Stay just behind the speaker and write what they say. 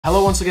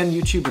Hello once again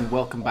YouTube and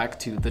welcome back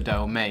to The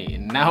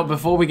Domain. Now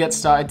before we get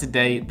started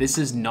today, this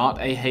is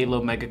not a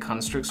Halo Mega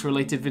Constructs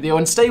related video,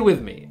 and stay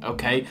with me,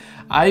 okay?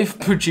 I've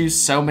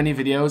produced so many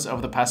videos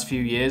over the past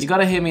few years, you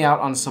gotta hear me out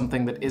on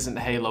something that isn't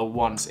Halo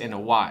once in a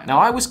while. Now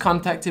I was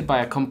contacted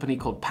by a company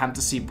called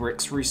Pantasy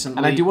Bricks recently,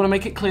 and I do want to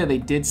make it clear they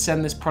did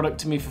send this product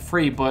to me for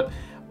free, but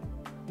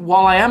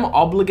while I am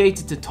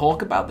obligated to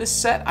talk about this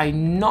set,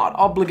 I'm not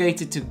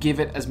obligated to give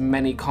it as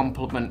many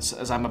compliments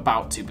as I'm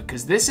about to,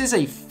 because this is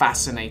a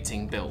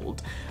fascinating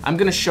build. I'm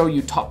going to show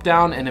you top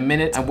down in a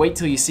minute and wait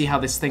till you see how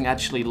this thing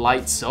actually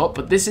lights up,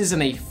 but this is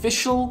an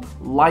official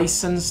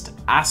licensed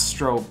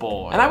Astro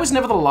Boy. And I was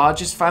never the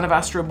largest fan of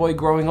Astro Boy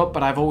growing up,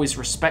 but I've always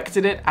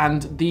respected it,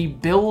 and the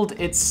build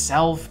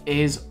itself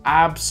is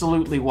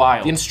absolutely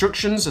wild. The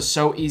instructions are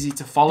so easy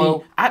to follow.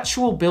 The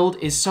actual build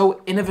is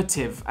so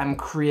innovative and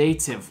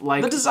creative.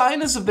 Like, the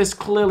designers of this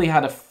clearly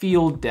had a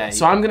field day.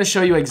 So I'm going to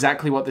show you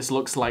exactly what this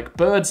looks like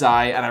bird's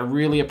eye, and I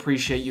really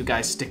appreciate you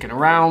guys sticking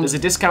around. There's a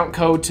discount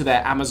code to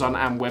their Amazon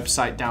and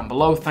website down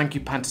below. Thank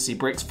you Pantasy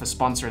Bricks for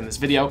sponsoring this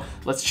video.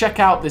 Let's check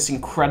out this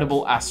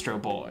incredible Astro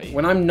Boy.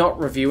 When I'm not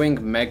reviewing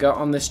Mega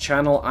on this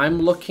channel, I'm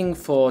looking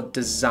for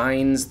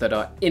designs that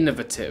are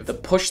innovative,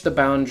 that push the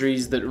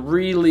boundaries, that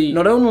really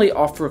not only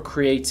offer a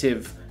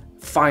creative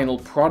final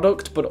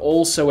product, but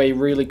also a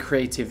really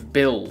creative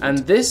build. And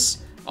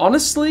this,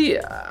 honestly,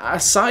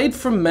 aside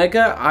from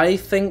Mega, I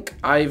think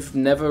I've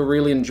never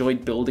really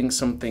enjoyed building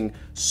something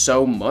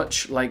so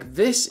much. Like,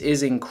 this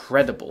is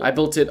incredible. I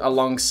built it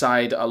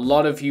alongside a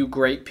lot of you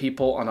great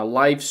people on a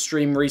live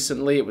stream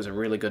recently. It was a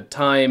really good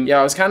time. Yeah,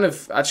 I was kind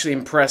of actually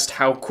impressed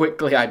how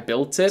quickly I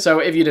built it. So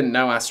if you didn't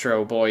know,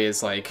 Astro Boy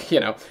is like, you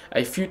know,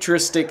 a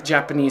futuristic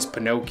Japanese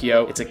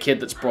Pinocchio. It's a kid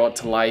that's brought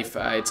to life.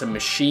 It's a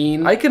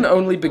machine. I can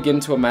only begin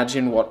to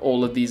imagine what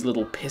all of these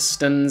little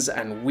pistons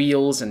and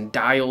wheels and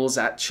dials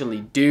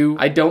actually do.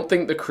 I don't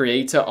think the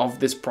creator of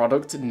this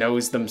product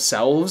knows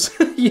themselves.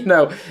 You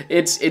know,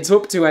 it's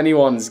up to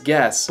anyone's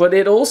guess, but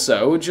it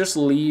also just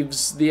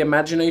leaves the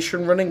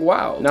imagination running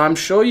wild. Now, I'm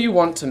sure you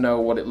want to know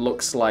what it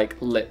looks like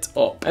lit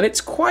up, and it's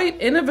quite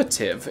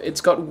innovative. It's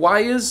got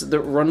wires that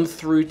run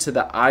through to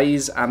the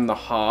eyes and the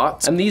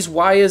heart, and these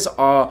wires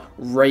are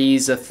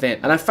razor thin.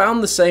 And I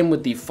found the same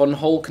with the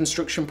Funhole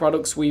construction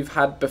products we've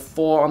had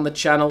before on the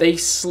channel. They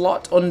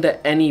slot under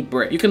any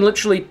brick. You can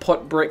literally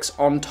put bricks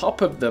on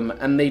top of them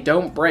and they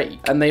don't break.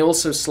 And they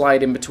also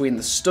slide in between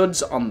the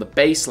studs on the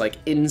base, like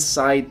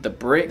inside the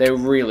brick. They're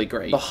really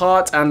great. The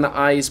heart and the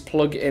eyes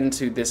plug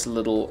into this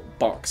little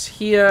box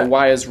here. The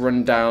wires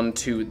run down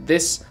to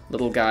this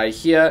little guy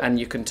here, and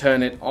you can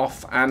turn it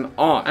off and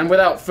on. And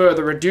without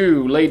further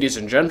ado, ladies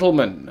and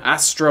gentlemen,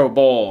 Astro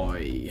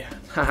Boy.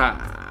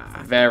 Haha.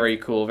 Very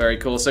cool, very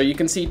cool. So you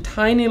can see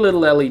tiny little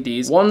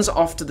LEDs. One's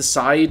off to the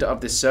side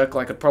of this circle.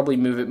 I could probably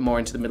move it more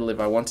into the middle if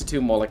I wanted to,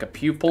 more like a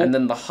pupil. And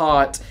then the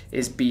heart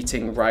is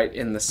beating right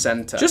in the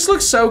center. Just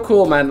looks so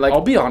cool, man. Like,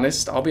 I'll be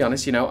honest,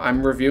 you know,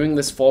 I'm reviewing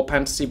this for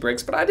Pantasy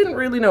Bricks, but I didn't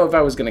really know if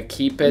I was gonna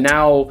keep it.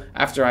 Now,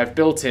 after I've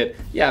built it,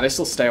 yeah, this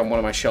will stay on one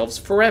of my shelves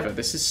forever.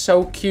 This is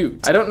so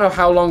cute. I don't know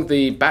how long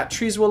the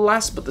batteries will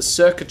last, but the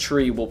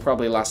circuitry will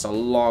probably last a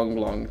long,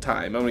 long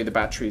time. Only the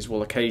batteries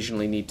will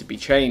occasionally need to be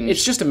changed.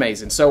 It's just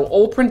amazing. So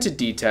all printed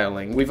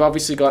detailing. We've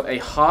obviously got a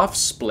half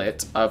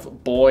split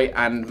of boy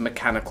and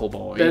mechanical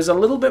boy. There's a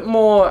little bit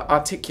more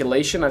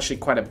articulation, actually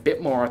quite a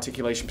bit more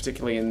articulation,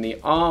 particularly in the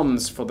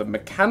arms for the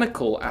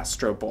mechanical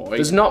Astro Boy.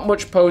 There's not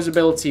much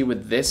posability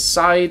with this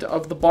side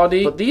of the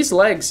body, but these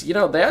legs, you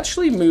know, they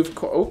actually move.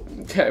 Oh,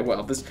 okay,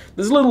 well, there's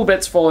little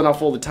bits falling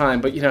off all the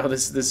time, but you know,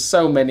 there's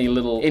so many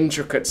little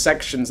intricate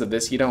sections of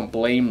this, you don't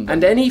blame them.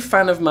 And any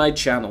fan of my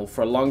channel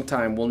for a long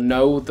time will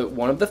know that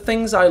one of the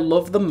things I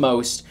love the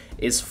most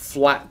is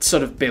flat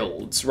sort of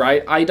builds,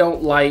 right? I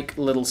don't like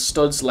little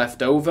studs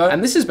left over,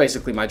 and this is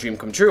basically my dream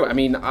come true. I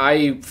mean,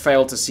 I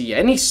fail to see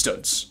any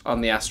studs on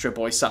the Astro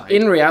Boy side.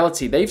 In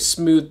reality, they've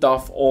smoothed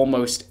off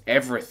almost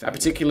everything. I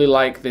particularly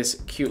like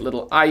this cute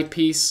little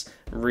eyepiece.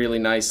 Really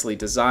nicely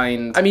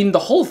designed. I mean, the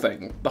whole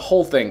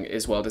thing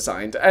is well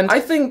designed. And I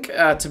think,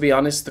 to be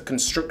honest, the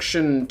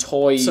construction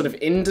toy sort of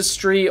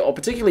industry, or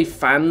particularly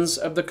fans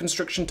of the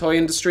construction toy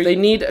industry, they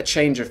need a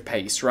change of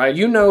pace, right?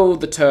 You know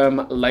the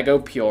term Lego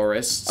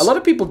purists. A lot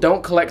of people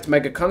don't collect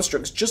Mega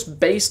Constructs just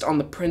based on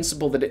the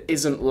principle that it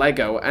isn't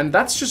Lego, and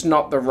that's just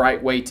not the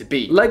right way to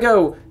be.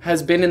 Lego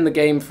has been in the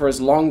game for as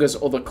long as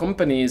other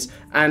companies,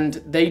 and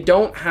they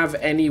don't have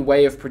any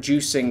way of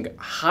producing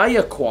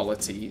higher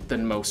quality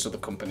than most other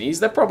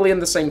companies. They're probably in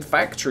the same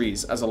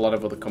factories as a lot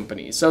of other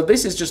companies. So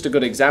this is just a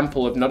good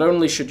example of not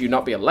only should you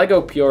not be a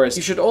Lego purist,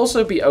 you should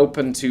also be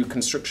open to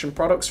construction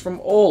products from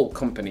all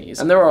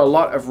companies. And there are a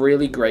lot of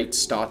really great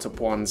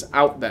startup ones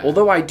out there.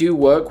 Although I do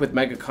work with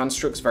Mega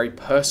Constructs very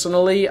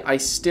personally, I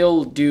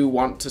still do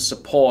want to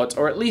support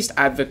or at least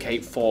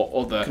advocate for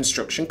other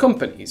construction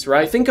companies,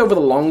 right? I think over the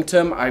long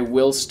term, I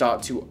will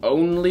start to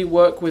only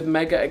work with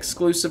Mega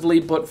exclusively,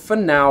 but for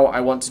now,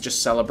 I want to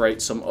just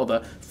celebrate some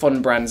other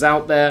fun brands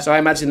out there. So I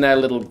imagine they're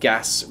little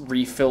gas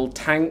refill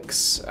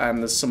tanks, and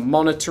there's some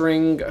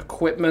monitoring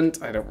equipment.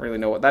 I don't really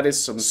know what that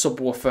is. Some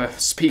subwoofer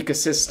speaker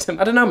system.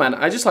 I don't know, man.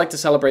 I just like to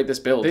celebrate this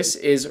build. This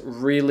is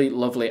really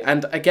lovely.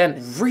 And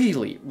again,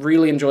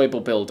 really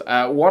enjoyable build.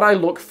 What I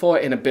look for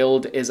in a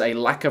build is a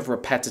lack of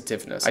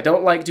repetitiveness. I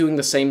don't like doing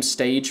the same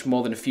stage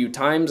more than a few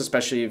times,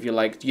 especially if you're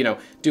like, you know,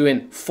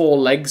 doing 4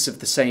 legs of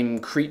the same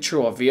creature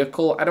or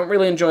vehicle. I don't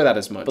really enjoy that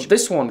as much. But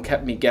this one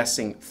kept me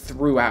guessing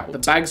throughout. The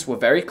bags were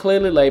very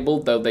clearly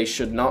labeled, though they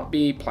should not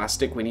be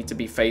plastic. We need to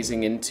be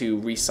phasing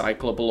into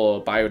recyclable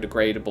or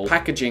biodegradable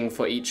packaging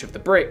for each of the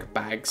brick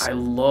bags. I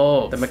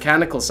love the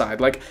mechanical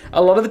side. Like,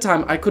 a lot of the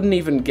time, I couldn't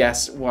even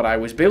guess what I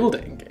was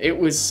building. It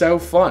was so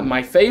fun.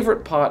 My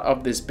favorite part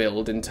of this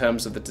build in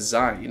terms of the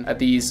design are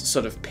these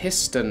sort of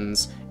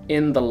pistons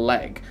in the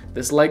leg.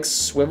 This leg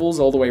swivels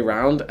all the way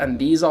around, and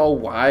these are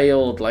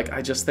wild. Like,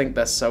 I just think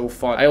they're so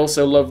fun. I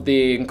also love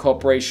the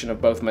incorporation of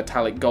both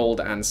metallic gold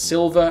and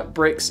silver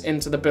bricks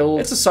into the build.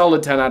 It's a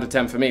solid 10 out of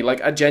 10 for me,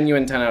 like a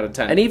genuine 10 out of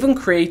 10. And even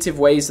creative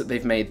ways that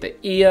they've made the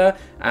ear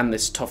and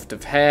this tuft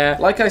of hair.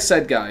 Like I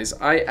said, guys,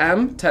 I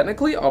am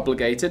technically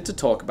obligated to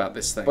talk about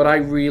this thing, but I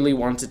really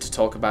wanted to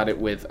talk about it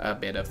with a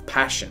bit of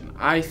passion.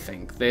 I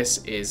think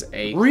this is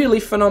a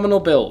really phenomenal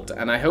build,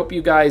 and I hope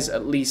you guys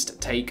at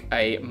least take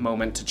a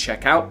moment to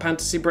check out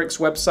Pantasy Bricks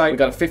website. We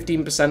got a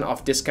 15%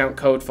 off discount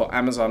code for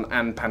Amazon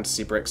and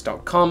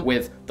PantasyBricks.com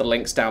with the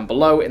links down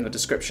below in the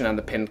description and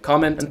the pinned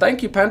comment. And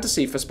thank you,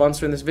 Pantasy, for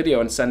sponsoring this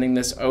video and sending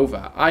this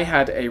over. I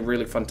had a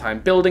really fun time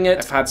building it.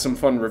 I've had some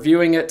fun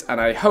reviewing it,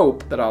 and I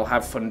hope that I'll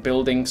have fun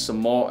building some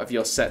more of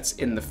your sets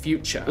in the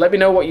future. Let me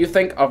know what you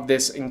think of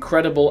this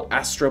incredible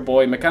Astro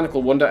Boy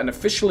mechanical wonder, an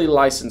officially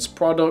licensed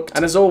product.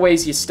 And as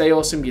always, you stay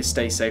awesome, you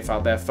stay safe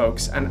out there,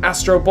 folks. And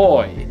Astro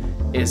Boy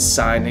is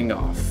signing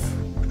off.